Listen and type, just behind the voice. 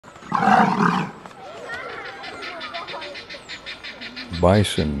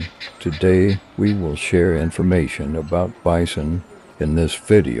Bison. Today we will share information about bison in this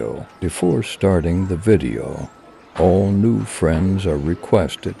video. Before starting the video, all new friends are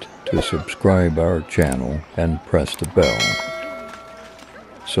requested to subscribe our channel and press the bell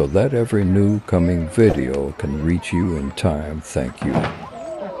so that every new coming video can reach you in time. Thank you.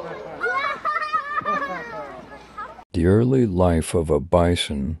 The early life of a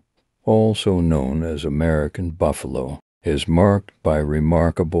bison, also known as American buffalo, is marked by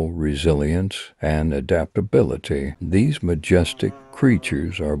remarkable resilience and adaptability. These majestic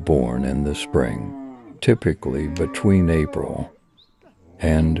creatures are born in the spring, typically between April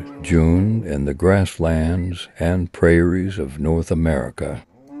and June in the grasslands and prairies of North America.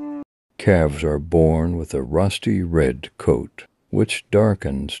 Calves are born with a rusty red coat, which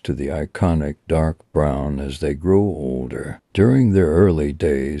darkens to the iconic dark brown as they grow older. During their early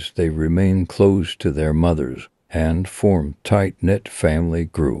days, they remain close to their mothers and form tight-knit family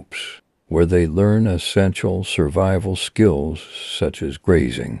groups, where they learn essential survival skills such as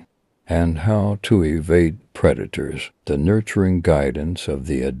grazing and how to evade predators. The nurturing guidance of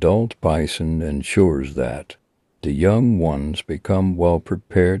the adult bison ensures that the young ones become well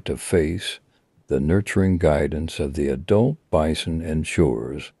prepared to face the nurturing guidance of the adult bison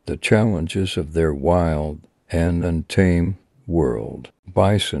ensures the challenges of their wild and untamed world.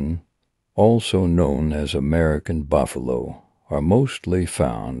 Bison, also known as American buffalo, are mostly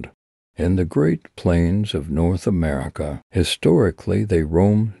found in the Great Plains of North America. Historically, they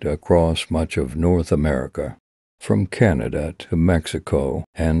roamed across much of North America, from Canada to Mexico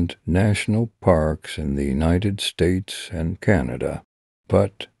and national parks in the United States and Canada.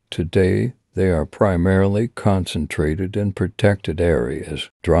 But today, they are primarily concentrated in protected areas,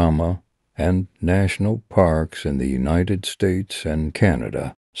 drama, and national parks in the United States and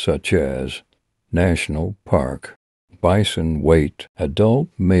Canada, such as National Park. Bison weight. Adult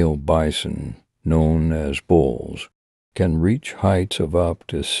male bison, known as bulls, can reach heights of up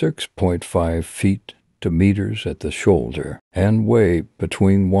to 6.5 feet to meters at the shoulder and weigh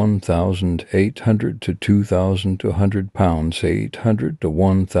between 1,800 to 2,200 pounds, 800 to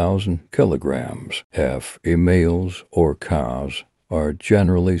 1,000 kilograms. Males or cows are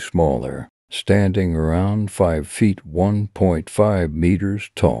generally smaller, standing around 5 feet 1.5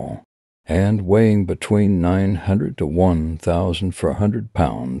 meters tall and weighing between 900 to 1,400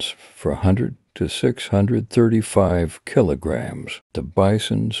 pounds, 400 to 635 kilograms. The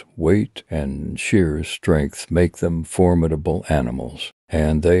bison's weight and sheer strength make them formidable animals,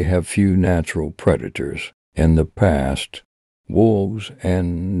 and they have few natural predators. In the past, wolves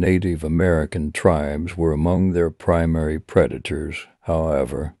and Native American tribes were among their primary predators.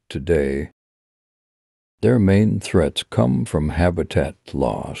 However, today, their main threats come from habitat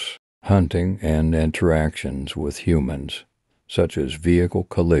loss, hunting, and interactions with humans, such as vehicle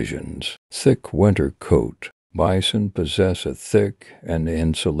collisions. Thick winter coat. Bison possess a thick and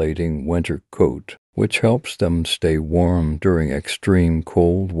insulating winter coat, which helps them stay warm during extreme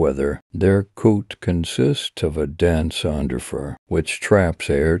cold weather. Their coat consists of a dense underfur, which traps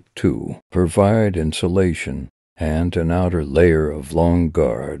air to provide insulation, and an outer layer of long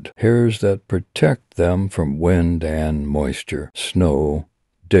guard hairs that protect them from wind and moisture. Snow.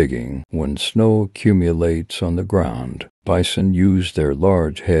 Digging. When snow accumulates on the ground, bison use their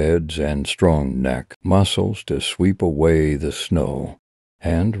large heads and strong neck muscles to sweep away the snow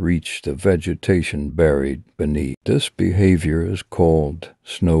and reach the vegetation buried beneath. This behavior is called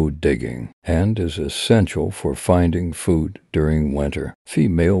snow digging and is essential for finding food during winter.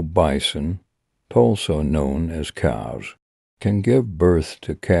 Female bison, also known as calves, can give birth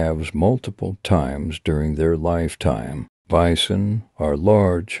to calves multiple times during their lifetime. Bison are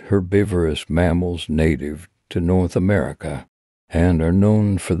large herbivorous mammals native to North America and are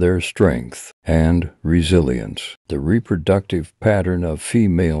known for their strength and resilience. The reproductive pattern of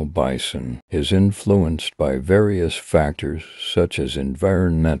female bison is influenced by various factors such as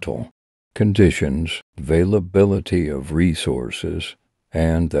environmental conditions, availability of resources,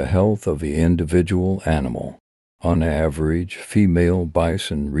 and the health of the individual animal. On average, female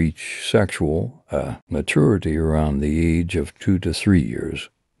bison reach sexual maturity around the age of 2 to 3 years.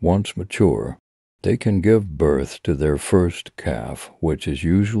 Once mature, they can give birth to their first calf, which is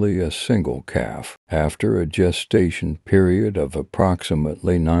usually a single calf, after a gestation period of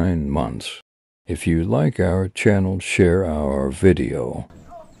approximately 9 months. If you like our channel, share our video